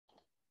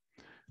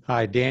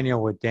Hi,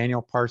 Daniel with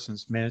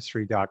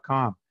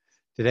DanielParsonsMinistry.com.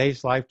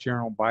 Today's Life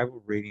Journal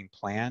Bible reading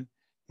plan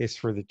is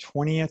for the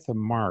 20th of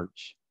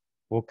March.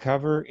 We'll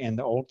cover in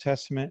the Old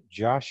Testament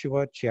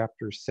Joshua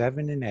chapter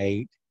 7 and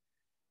 8,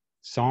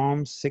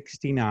 Psalm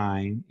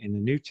 69, in the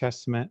New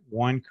Testament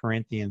 1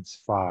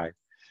 Corinthians 5.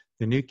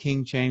 The New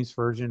King James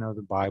Version of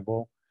the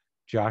Bible,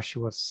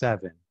 Joshua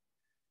 7.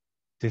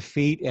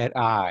 Defeat at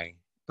Ai.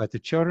 But the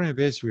children of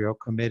Israel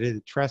committed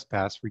a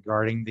trespass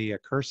regarding the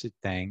accursed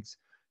things,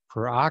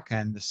 for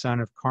Achan, the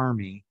son of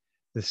Carmi,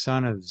 the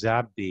son of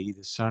Zabdi,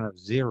 the son of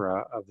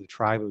Zerah of the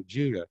tribe of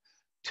Judah,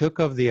 took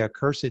of the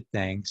accursed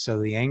things, so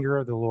the anger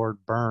of the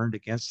Lord burned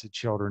against the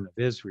children of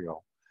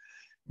Israel.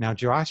 Now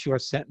Joshua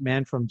sent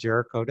men from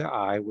Jericho to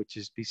Ai, which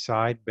is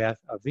beside Beth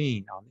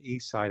Aven on the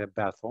east side of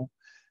Bethel,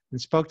 and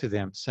spoke to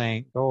them,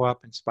 saying, Go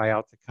up and spy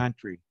out the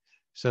country.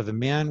 So the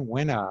men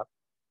went up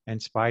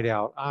and spied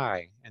out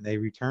Ai, and they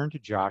returned to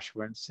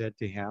Joshua and said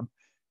to him,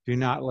 Do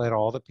not let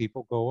all the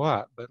people go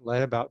up, but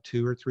let about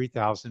 2,000 or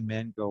 3,000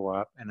 men go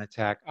up and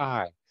attack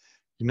Ai.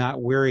 Do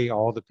not weary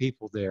all the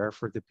people there,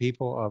 for the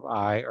people of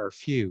Ai are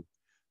few.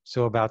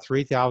 So about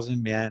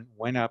 3,000 men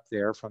went up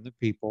there from the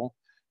people,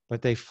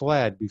 but they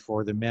fled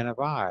before the men of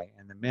Ai.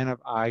 And the men of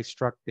Ai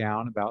struck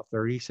down about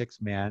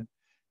 36 men,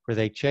 for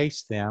they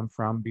chased them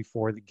from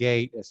before the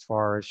gate as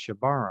far as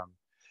Shebarim,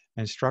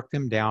 and struck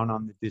them down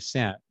on the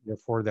descent.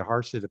 Therefore the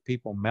hearts of the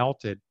people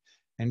melted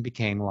and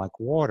became like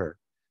water.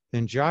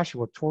 Then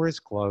Joshua tore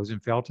his clothes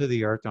and fell to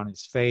the earth on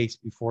his face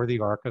before the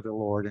ark of the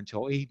Lord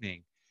until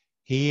evening,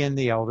 he and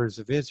the elders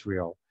of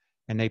Israel.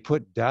 And they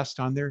put dust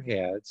on their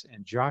heads.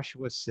 And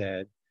Joshua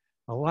said,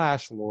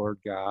 Alas, Lord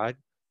God,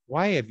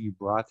 why have you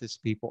brought this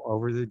people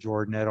over the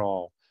Jordan at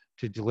all,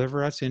 to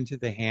deliver us into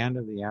the hand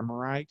of the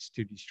Amorites,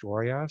 to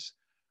destroy us?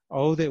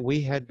 Oh, that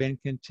we had been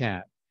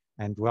content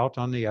and dwelt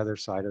on the other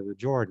side of the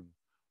Jordan.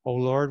 O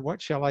Lord,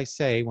 what shall I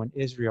say when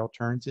Israel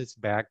turns its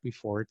back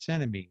before its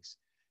enemies?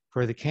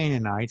 For the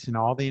Canaanites and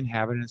all the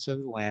inhabitants of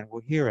the land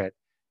will hear it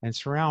and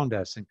surround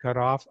us and cut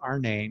off our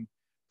name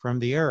from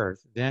the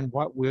earth. Then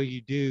what will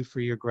you do for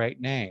your great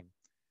name?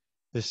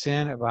 The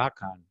sin of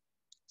Achan.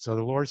 So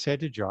the Lord said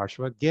to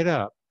Joshua, Get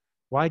up.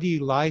 Why do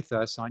you lie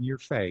thus on your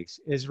face?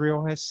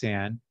 Israel has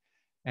sinned,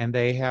 and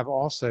they have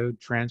also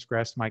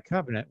transgressed my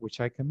covenant, which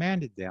I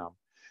commanded them.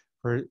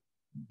 For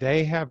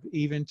they have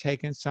even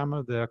taken some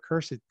of the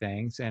accursed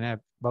things and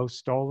have both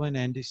stolen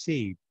and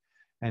deceived,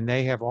 and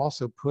they have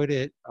also put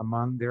it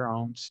among their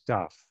own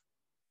stuff.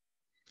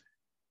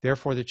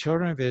 Therefore the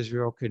children of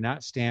Israel could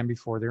not stand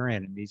before their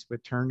enemies,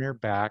 but turned their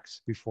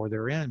backs before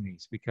their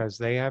enemies, because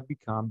they have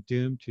become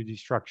doomed to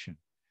destruction.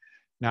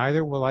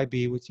 Neither will I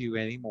be with you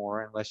any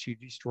more, unless you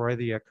destroy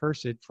the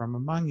accursed from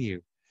among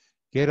you.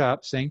 Get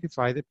up,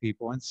 sanctify the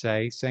people, and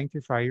say,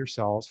 Sanctify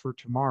yourselves for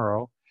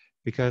tomorrow,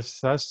 because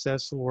thus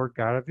says the Lord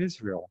God of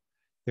Israel.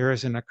 There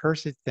is an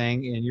accursed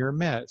thing in your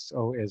midst,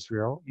 O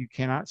Israel. You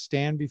cannot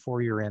stand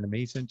before your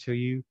enemies until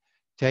you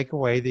take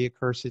away the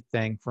accursed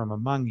thing from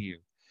among you.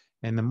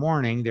 In the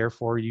morning,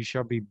 therefore, you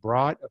shall be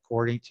brought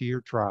according to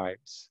your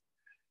tribes.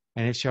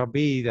 And it shall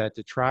be that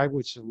the tribe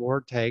which the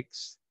Lord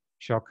takes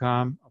shall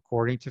come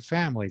according to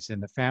families,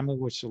 and the family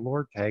which the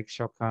Lord takes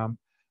shall come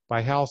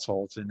by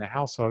households, and the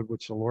household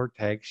which the Lord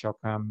takes shall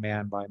come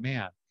man by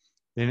man.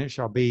 Then it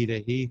shall be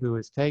that he who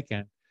is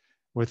taken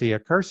with the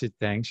accursed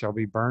thing shall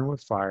be burned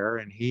with fire,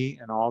 and he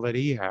and all that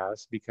he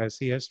has, because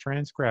he has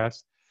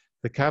transgressed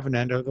the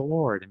covenant of the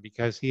Lord, and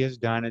because he has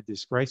done a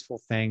disgraceful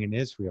thing in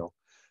Israel.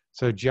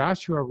 So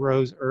Joshua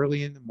rose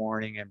early in the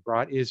morning and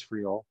brought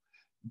Israel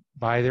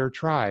by their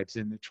tribes,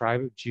 and the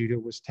tribe of Judah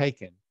was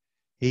taken.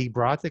 He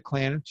brought the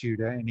clan of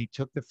Judah, and he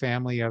took the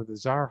family of the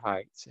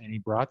Zarhites, and he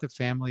brought the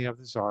family of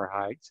the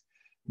Zarhites,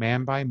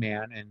 man by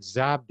man, and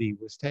Zabdi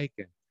was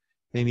taken.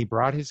 Then he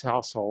brought his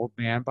household,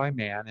 man by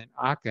man, and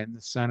Achan,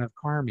 the son of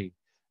Carmi,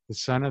 the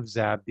son of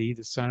Zabdi,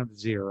 the son of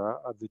Zerah,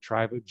 of the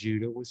tribe of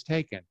Judah, was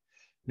taken.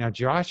 Now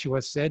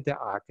Joshua said to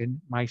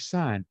Achan, My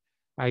son,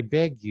 I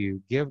beg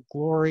you, give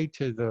glory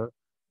to the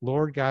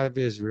Lord God of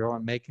Israel,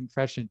 and make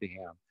confession to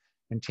him.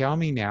 And tell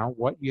me now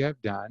what you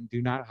have done.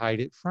 Do not hide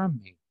it from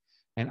me.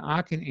 And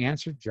Achan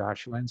answered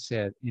Joshua and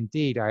said,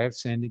 Indeed, I have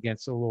sinned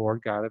against the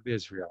Lord God of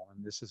Israel,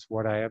 and this is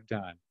what I have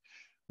done.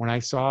 When I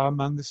saw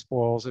among the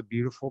spoils a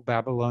beautiful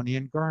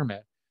Babylonian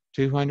garment,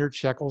 200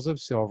 shekels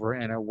of silver,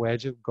 and a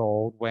wedge of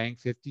gold weighing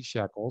 50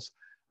 shekels,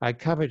 I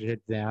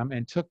coveted them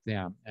and took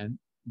them. And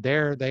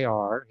there they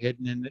are,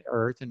 hidden in the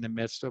earth in the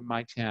midst of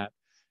my tent,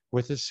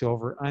 with the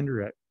silver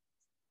under it.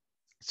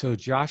 So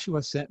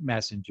Joshua sent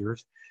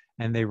messengers,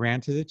 and they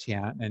ran to the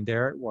tent, and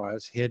there it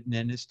was, hidden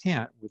in his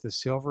tent, with the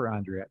silver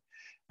under it.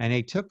 And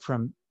they took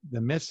from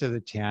the midst of the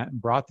tent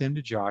and brought them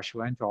to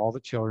Joshua and to all the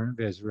children of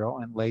Israel,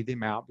 and laid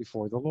them out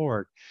before the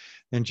Lord.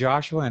 Then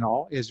Joshua and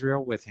all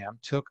Israel with him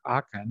took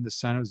Achan, the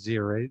son of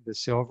Zerah, the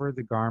silver,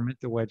 the garment,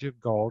 the wedge of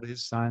gold,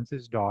 his sons,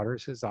 his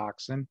daughters, his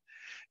oxen,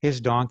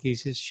 his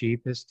donkeys, his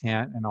sheep, his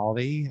tent, and all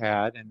that he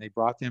had, and they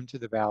brought them to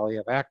the valley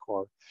of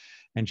Achor.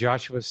 And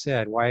Joshua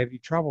said, Why have you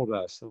troubled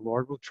us? The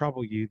Lord will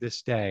trouble you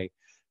this day.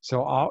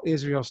 So all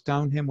Israel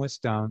stoned him with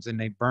stones, and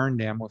they burned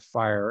them with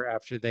fire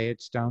after they had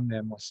stoned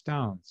them with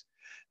stones.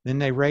 Then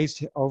they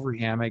raised over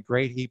him a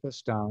great heap of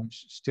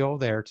stones, still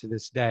there to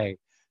this day.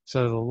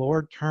 So the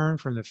Lord turned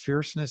from the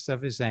fierceness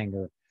of his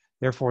anger.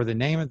 Therefore, the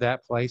name of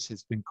that place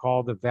has been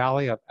called the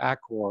Valley of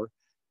Achor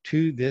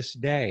to this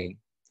day.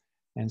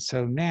 And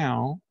so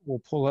now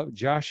we'll pull up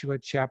Joshua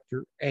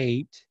chapter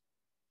 8.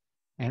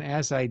 And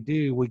as I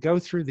do, we go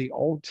through the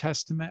Old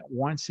Testament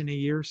once in a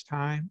year's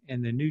time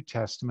and the New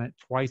Testament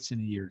twice in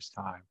a year's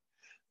time.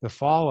 The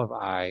fall of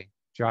Ai,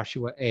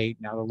 Joshua 8.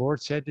 Now the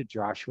Lord said to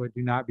Joshua,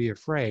 do not be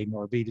afraid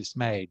nor be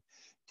dismayed.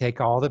 Take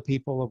all the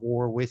people of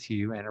war with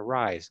you and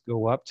arise.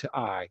 Go up to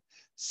Ai.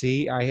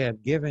 See, I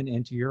have given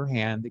into your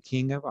hand the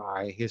king of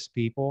Ai, his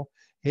people,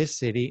 his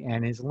city,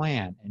 and his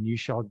land. And you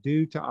shall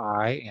do to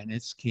Ai and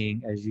its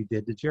king as you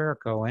did to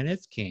Jericho and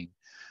its king.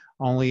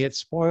 Only its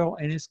spoil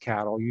and its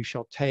cattle you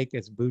shall take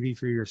as booty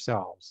for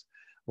yourselves.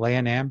 Lay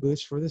an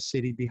ambush for the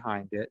city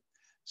behind it.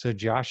 So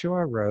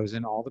Joshua arose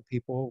and all the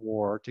people of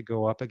war to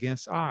go up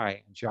against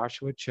Ai. And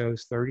Joshua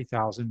chose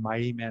 30,000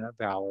 mighty men of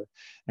valor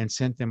and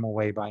sent them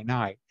away by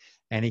night.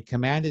 And he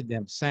commanded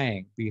them,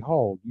 saying,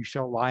 behold, you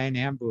shall lie in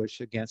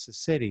ambush against the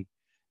city,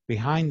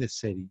 behind the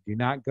city. Do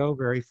not go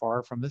very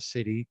far from the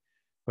city,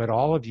 but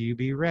all of you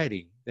be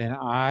ready. Then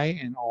I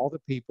and all the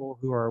people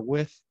who are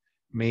with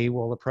me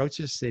will approach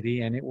the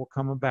city, and it will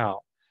come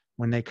about,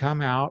 when they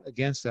come out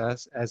against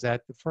us as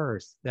at the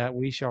first, that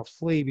we shall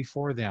flee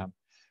before them.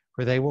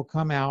 For they will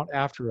come out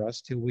after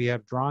us till we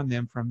have drawn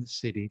them from the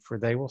city, for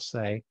they will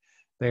say,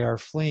 they are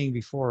fleeing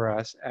before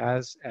us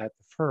as at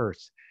the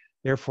first.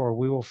 Therefore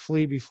we will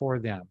flee before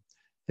them.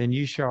 Then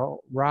you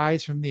shall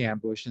rise from the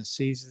ambush and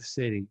seize the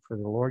city, for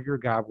the Lord your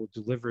God will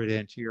deliver it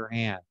into your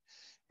hand.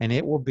 And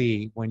it will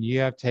be, when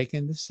you have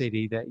taken the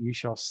city, that you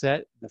shall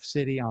set the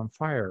city on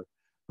fire.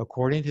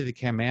 According to the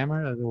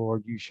commandment of the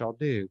Lord you shall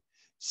do.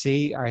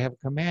 See, I have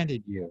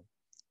commanded you.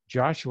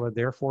 Joshua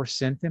therefore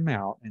sent them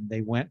out, and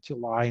they went to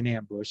lie in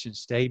ambush and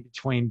stayed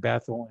between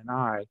Bethel and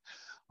Ai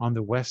on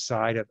the west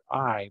side of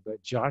Ai.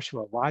 But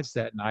Joshua lodged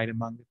that night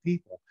among the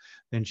people.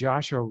 Then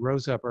Joshua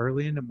rose up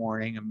early in the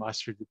morning and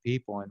mustered the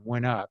people and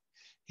went up,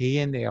 he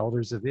and the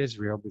elders of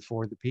Israel,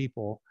 before the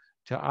people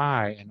to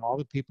Ai. And all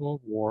the people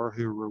of war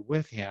who were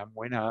with him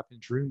went up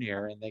and drew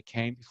near, and they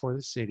came before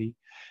the city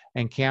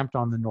and camped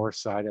on the north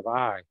side of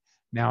Ai.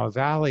 Now a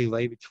valley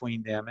lay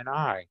between them and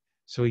Ai.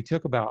 So he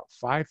took about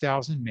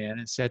 5,000 men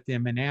and set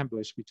them in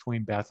ambush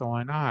between Bethel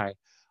and Ai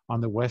on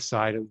the west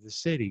side of the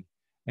city.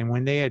 And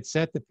when they had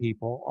set the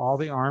people, all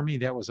the army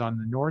that was on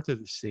the north of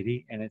the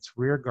city and its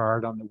rear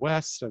guard on the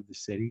west of the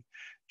city,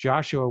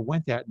 Joshua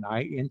went that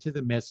night into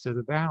the midst of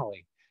the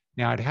valley.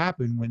 Now it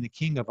happened when the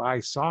king of Ai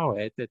saw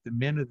it, that the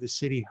men of the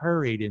city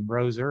hurried and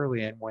rose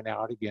early and went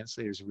out against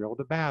Israel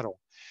to battle.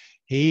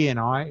 He and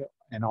I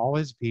and all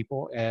his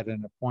people at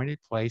an appointed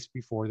place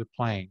before the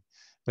plain.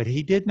 But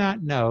he did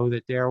not know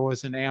that there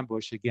was an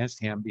ambush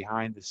against him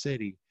behind the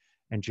city.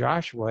 And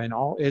Joshua and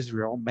all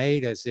Israel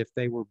made as if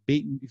they were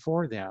beaten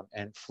before them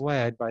and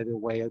fled by the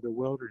way of the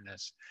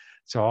wilderness.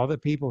 So all the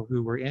people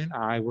who were in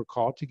Ai were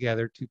called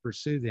together to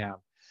pursue them.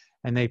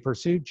 And they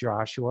pursued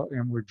Joshua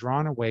and were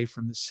drawn away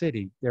from the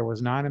city. There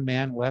was not a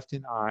man left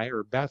in Ai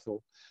or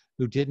Bethel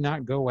who did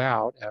not go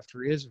out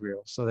after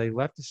Israel. So they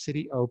left the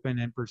city open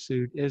and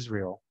pursued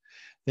Israel.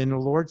 Then the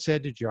Lord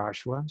said to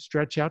Joshua,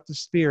 stretch out the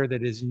spear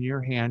that is in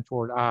your hand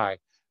toward Ai,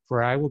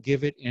 for I will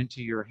give it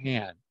into your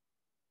hand.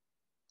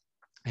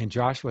 And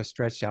Joshua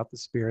stretched out the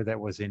spear that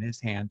was in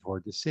his hand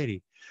toward the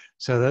city.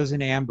 So those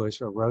in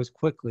ambush arose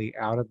quickly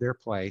out of their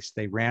place.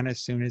 They ran as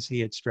soon as he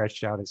had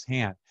stretched out his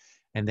hand.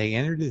 And they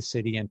entered the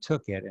city and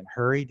took it and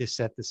hurried to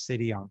set the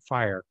city on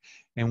fire.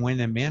 And when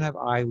the men of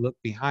Ai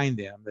looked behind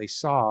them, they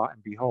saw,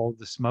 and behold,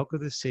 the smoke of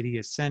the city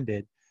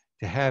ascended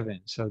to heaven.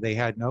 So they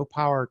had no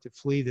power to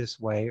flee this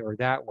way or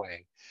that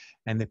way.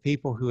 And the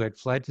people who had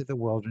fled to the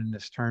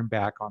wilderness turned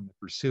back on the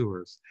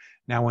pursuers.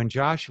 Now when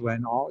Joshua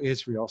and all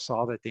Israel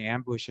saw that the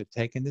ambush had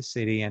taken the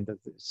city and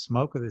that the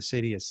smoke of the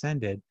city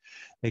ascended,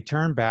 they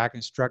turned back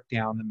and struck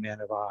down the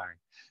men of Ai.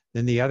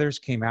 Then the others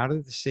came out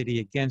of the city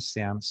against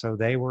them, so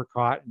they were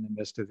caught in the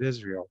midst of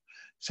Israel,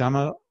 some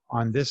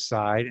on this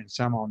side and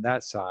some on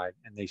that side,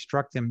 and they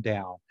struck them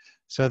down,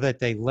 so that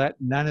they let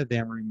none of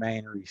them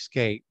remain or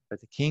escape. But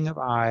the king of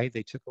Ai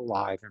they took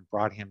alive and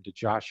brought him to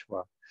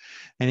Joshua.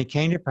 And it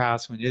came to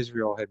pass, when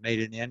Israel had made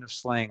an end of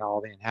slaying all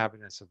the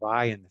inhabitants of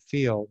Ai in the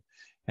field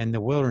and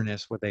the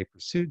wilderness where they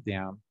pursued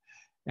them,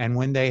 and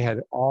when they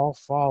had all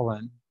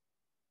fallen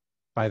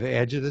by the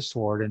edge of the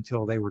sword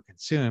until they were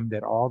consumed,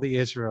 that all the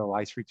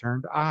Israelites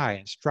returned to Ai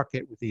and struck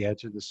it with the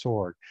edge of the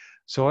sword.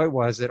 So it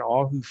was that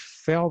all who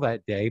fell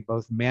that day,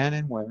 both men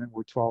and women,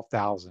 were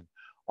 12,000,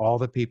 all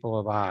the people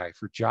of Ai.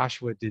 For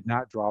Joshua did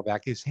not draw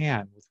back his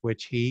hand with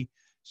which he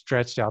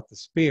stretched out the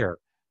spear,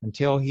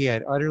 until he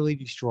had utterly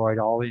destroyed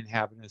all the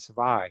inhabitants of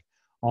Ai.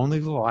 Only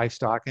the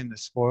livestock and the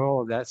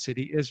spoil of that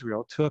city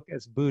Israel took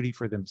as booty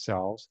for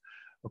themselves,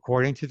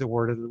 according to the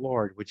word of the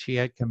Lord, which he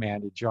had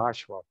commanded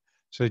Joshua.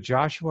 So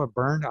Joshua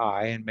burned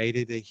Ai and made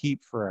it a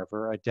heap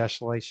forever, a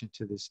desolation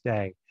to this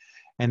day.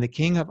 And the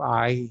king of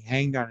Ai he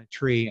hanged on a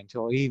tree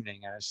until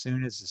evening, and as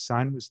soon as the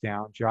sun was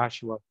down,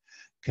 Joshua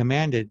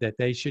commanded that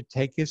they should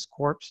take his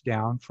corpse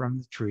down from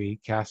the tree,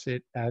 cast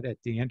it out at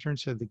the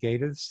entrance of the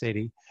gate of the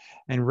city,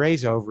 and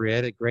raise over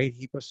it a great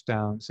heap of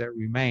stones that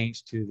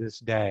remains to this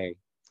day.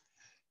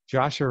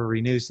 Joshua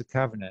renews the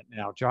covenant.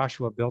 Now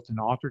Joshua built an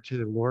altar to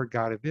the Lord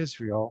God of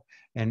Israel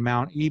and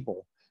Mount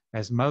Ebal,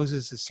 as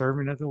Moses, the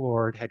servant of the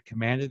Lord, had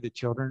commanded the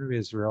children of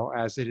Israel,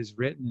 as it is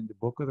written in the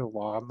book of the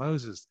law of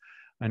Moses,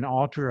 an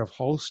altar of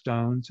whole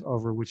stones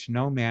over which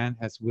no man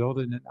has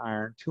wielded an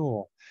iron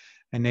tool.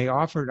 And they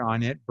offered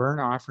on it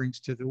burnt offerings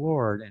to the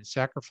Lord and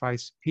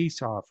sacrificed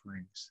peace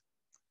offerings.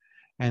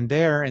 And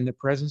there, in the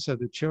presence of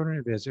the children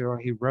of Israel,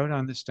 he wrote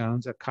on the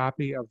stones a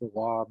copy of the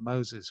law of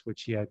Moses,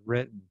 which he had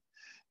written.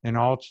 And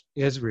all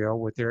Israel,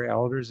 with their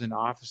elders and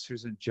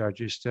officers and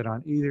judges, stood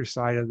on either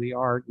side of the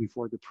ark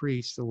before the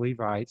priests, the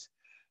Levites,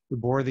 who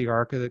bore the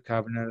ark of the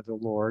covenant of the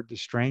Lord, the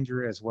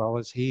stranger as well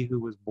as he who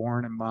was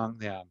born among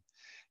them.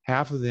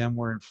 Half of them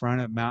were in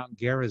front of Mount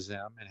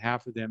Gerizim, and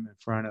half of them in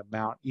front of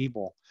Mount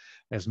Ebal,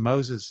 as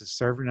Moses, the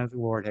servant of the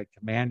Lord, had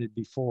commanded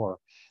before,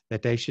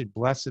 that they should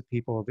bless the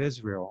people of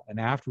Israel. And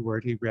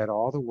afterward he read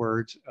all the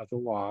words of the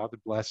law, the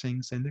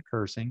blessings and the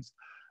cursings,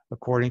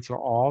 according to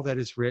all that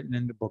is written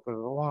in the book of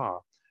the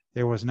law.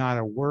 There was not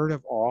a word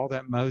of all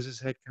that Moses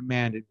had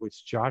commanded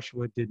which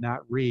Joshua did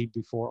not read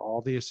before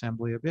all the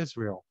assembly of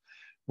Israel,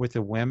 with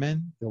the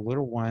women, the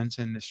little ones,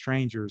 and the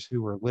strangers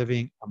who were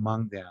living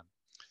among them.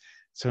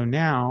 So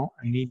now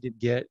I need to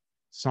get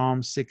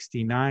Psalm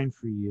 69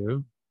 for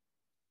you.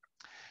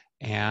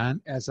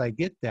 And as I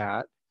get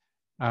that,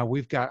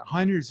 we've got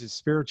hundreds of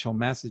spiritual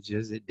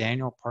messages at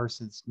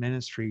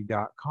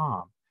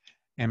danielparsonsministry.com.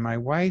 And my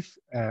wife,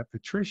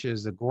 Patricia,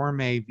 is a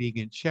gourmet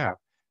vegan chef.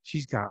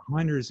 She's got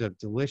hundreds of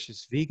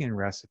delicious vegan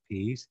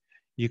recipes.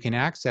 You can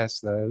access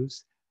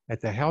those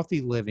at the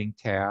Healthy Living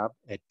tab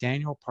at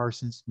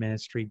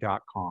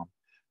danielparsonsministry.com.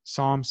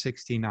 Psalm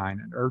 69,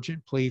 an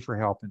urgent plea for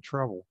help and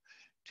trouble.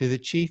 To the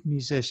chief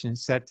musician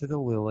set to the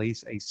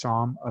lilies, a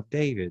psalm of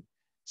David.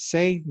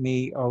 Save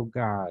me, O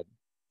God.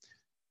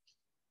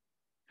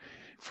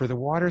 For the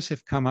waters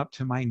have come up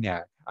to my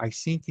neck. I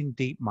sink in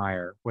deep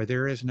mire where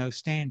there is no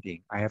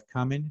standing. I have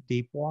come into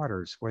deep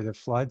waters where the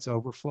floods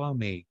overflow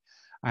me.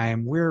 I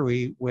am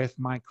weary with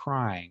my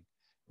crying.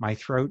 My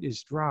throat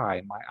is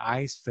dry. My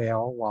eyes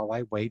fail while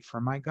I wait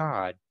for my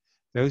God.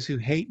 Those who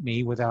hate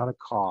me without a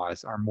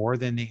cause are more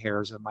than the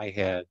hairs of my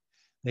head.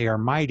 They are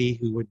mighty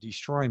who would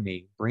destroy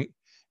me.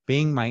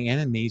 Being my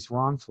enemies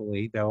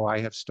wrongfully, though I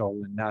have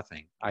stolen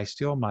nothing, I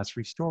still must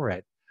restore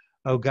it.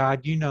 O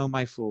God, you know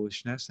my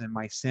foolishness, and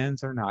my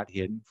sins are not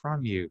hidden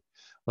from you.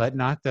 Let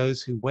not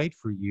those who wait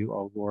for you,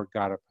 O Lord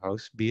God of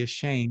hosts, be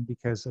ashamed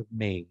because of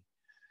me.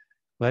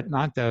 Let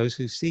not those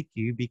who seek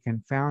you be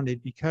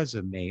confounded because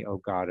of me, O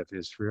God of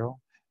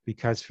Israel,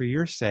 because for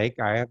your sake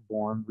I have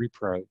borne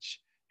reproach.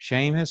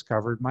 Shame has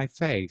covered my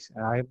face,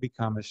 and I have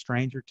become a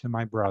stranger to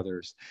my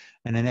brothers,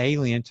 and an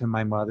alien to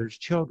my mother's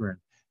children,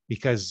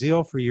 because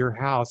zeal for your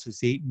house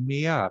has eaten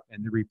me up,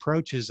 and the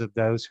reproaches of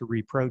those who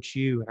reproach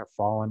you have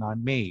fallen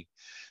on me.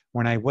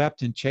 When I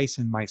wept and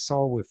chastened my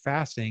soul with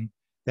fasting,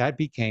 that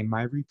became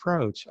my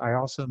reproach. I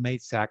also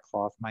made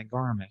sackcloth my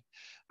garment.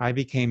 I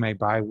became a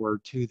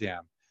byword to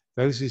them.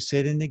 Those who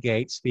sit in the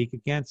gate speak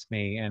against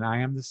me, and I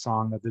am the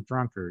song of the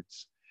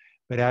drunkards.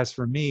 But as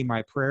for me,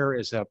 my prayer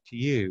is up to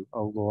you,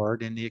 O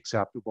Lord, in the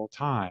acceptable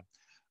time.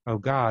 O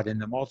God, in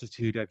the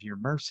multitude of your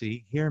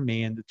mercy, hear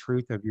me in the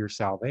truth of your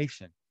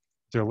salvation.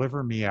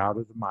 Deliver me out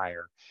of the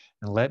mire,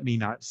 and let me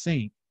not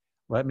sink.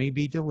 Let me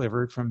be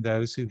delivered from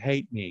those who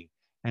hate me,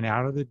 and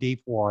out of the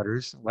deep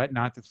waters. Let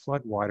not the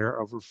flood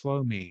water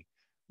overflow me,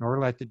 nor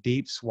let the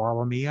deep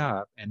swallow me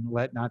up, and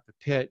let not the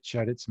pit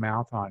shut its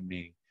mouth on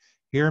me.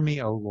 Hear me,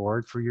 O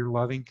Lord, for your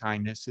loving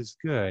kindness is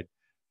good.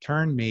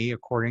 Turn me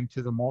according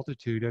to the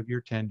multitude of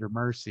your tender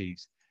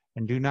mercies,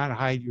 and do not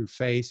hide your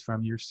face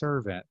from your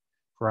servant.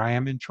 For I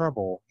am in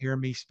trouble. Hear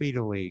me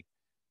speedily.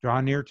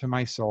 Draw near to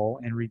my soul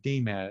and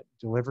redeem it.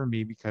 Deliver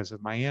me because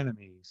of my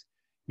enemies.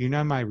 You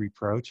know my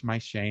reproach, my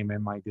shame,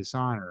 and my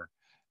dishonor.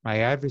 My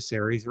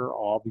adversaries are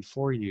all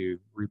before you.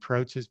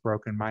 Reproach has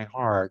broken my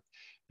heart,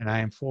 and I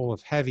am full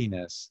of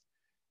heaviness.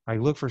 I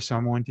looked for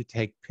someone to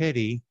take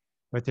pity,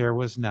 but there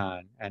was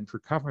none, and for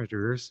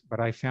comforters,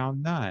 but I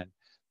found none.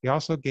 They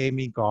also gave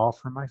me gall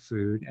for my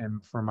food,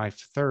 and for my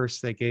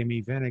thirst they gave me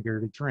vinegar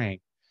to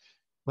drink.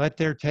 Let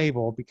their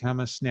table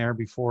become a snare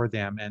before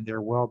them, and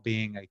their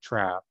well-being a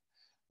trap.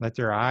 Let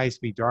their eyes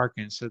be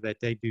darkened so that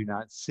they do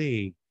not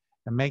see,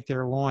 and make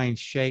their loins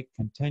shake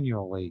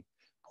continually.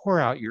 Pour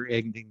out your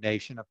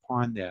indignation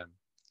upon them,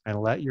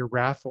 and let your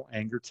wrathful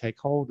anger take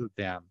hold of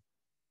them.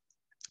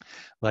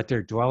 Let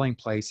their dwelling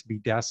place be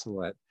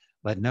desolate.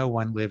 Let no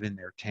one live in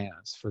their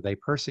tents, for they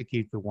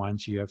persecute the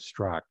ones you have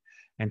struck,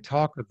 and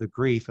talk of the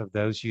grief of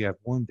those you have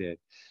wounded.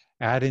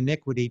 Add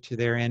iniquity to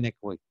their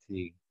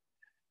iniquity,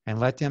 and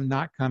let them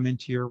not come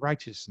into your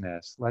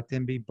righteousness. Let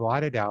them be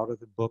blotted out of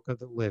the book of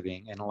the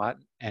living, and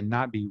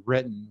not be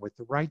written with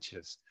the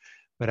righteous.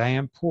 But I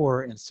am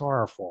poor and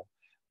sorrowful.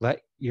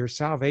 Let your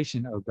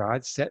salvation, O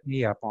God, set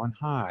me up on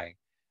high.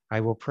 I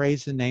will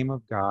praise the name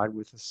of God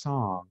with a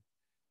song,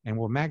 and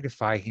will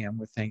magnify him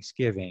with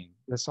thanksgiving.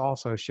 This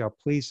also shall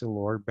please the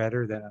Lord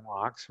better than an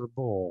ox or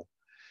bull,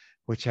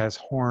 which has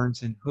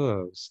horns and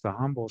hooves. The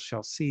humble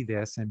shall see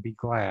this and be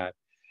glad.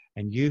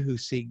 And you who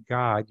seek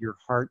God, your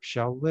heart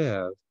shall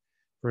live.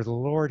 For the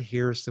Lord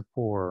hears the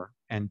poor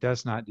and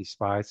does not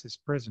despise his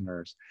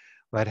prisoners.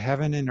 Let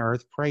heaven and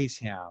earth praise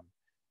him,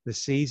 the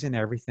seas and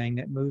everything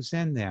that moves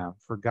in them.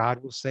 For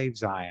God will save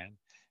Zion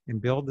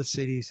and build the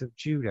cities of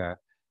Judah,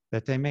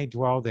 that they may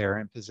dwell there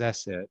and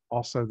possess it.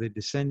 Also the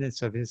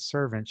descendants of his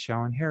servants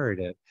shall inherit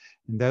it,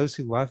 and those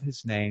who love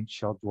his name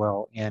shall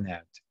dwell in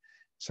it.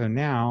 So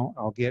now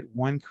I'll get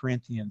 1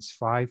 Corinthians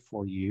 5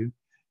 for you.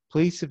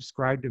 Please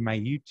subscribe to my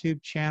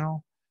YouTube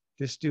channel.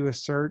 Just do a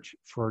search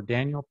for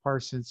Daniel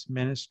Parsons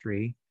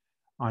Ministry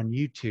on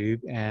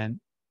YouTube, and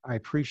I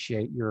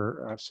appreciate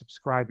your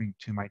subscribing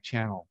to my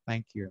channel.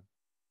 Thank you.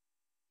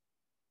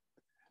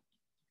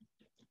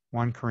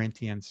 1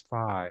 Corinthians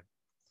 5.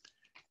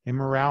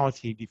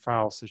 Immorality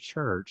defiles the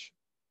church.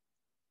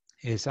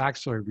 It is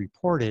actually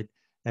reported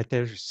that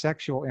there's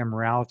sexual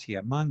immorality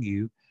among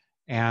you,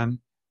 and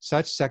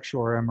such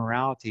sexual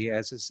immorality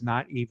as is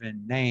not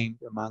even named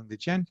among the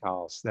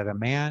Gentiles, that a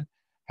man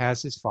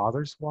has his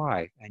father's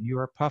wife, and you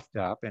are puffed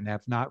up and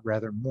have not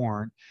rather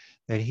mourned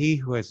that he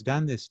who has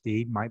done this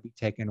deed might be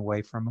taken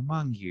away from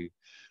among you.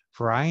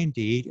 For I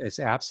indeed, as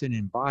absent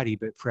in body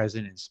but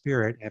present in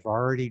spirit, have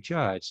already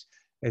judged,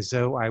 as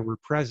though I were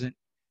present,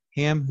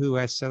 him who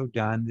has so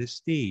done this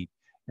deed.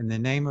 In the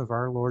name of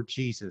our Lord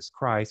Jesus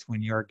Christ,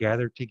 when you are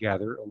gathered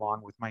together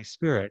along with my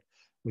spirit,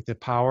 with the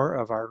power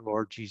of our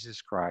Lord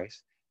Jesus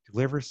Christ,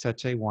 deliver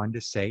such a one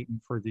to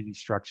Satan for the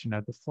destruction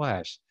of the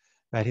flesh,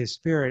 that his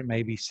spirit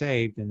may be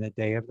saved in the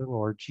day of the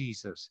Lord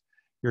Jesus.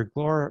 Your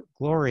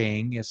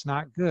glorying is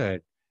not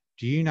good.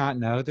 Do you not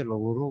know that a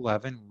little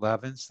leaven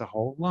leavens the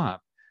whole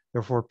lump?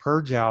 Therefore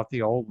purge out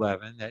the old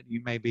leaven, that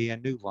you may be a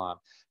new lump,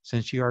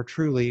 since you are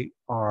truly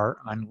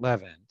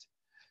unleavened.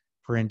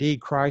 For indeed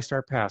Christ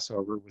our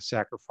Passover was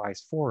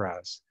sacrificed for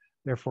us.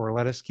 Therefore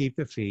let us keep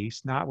the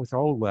feast, not with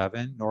old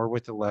leaven, nor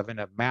with the leaven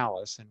of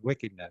malice and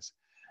wickedness,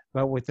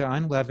 but with the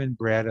unleavened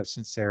bread of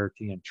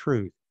sincerity and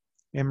truth.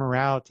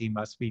 Immorality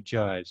must be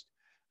judged.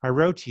 I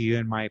wrote to you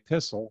in my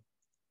epistle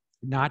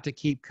not to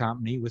keep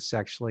company with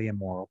sexually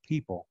immoral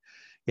people.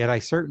 Yet I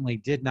certainly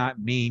did not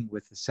mean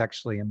with the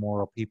sexually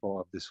immoral people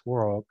of this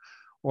world,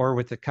 or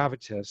with the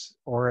covetous,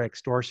 or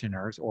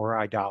extortioners, or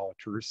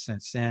idolaters,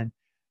 since then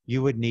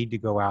you would need to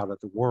go out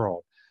of the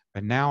world.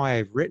 But now I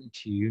have written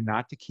to you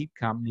not to keep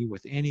company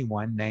with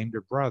anyone named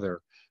a brother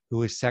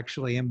who is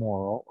sexually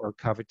immoral, or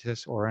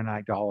covetous, or an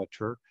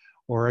idolater,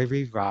 or a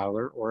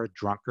reviler, or a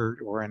drunkard,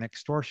 or an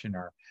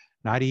extortioner,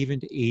 not even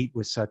to eat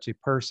with such a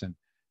person.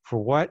 For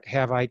what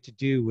have I to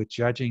do with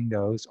judging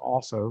those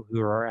also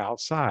who are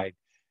outside?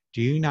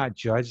 Do you not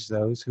judge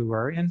those who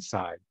are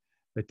inside?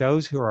 But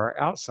those who are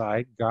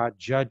outside, God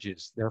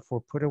judges.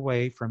 Therefore put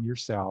away from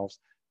yourselves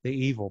the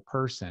evil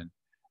person.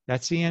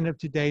 That's the end of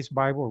today's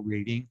Bible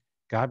reading.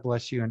 God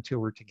bless you until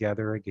we're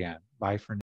together again. Bye for now.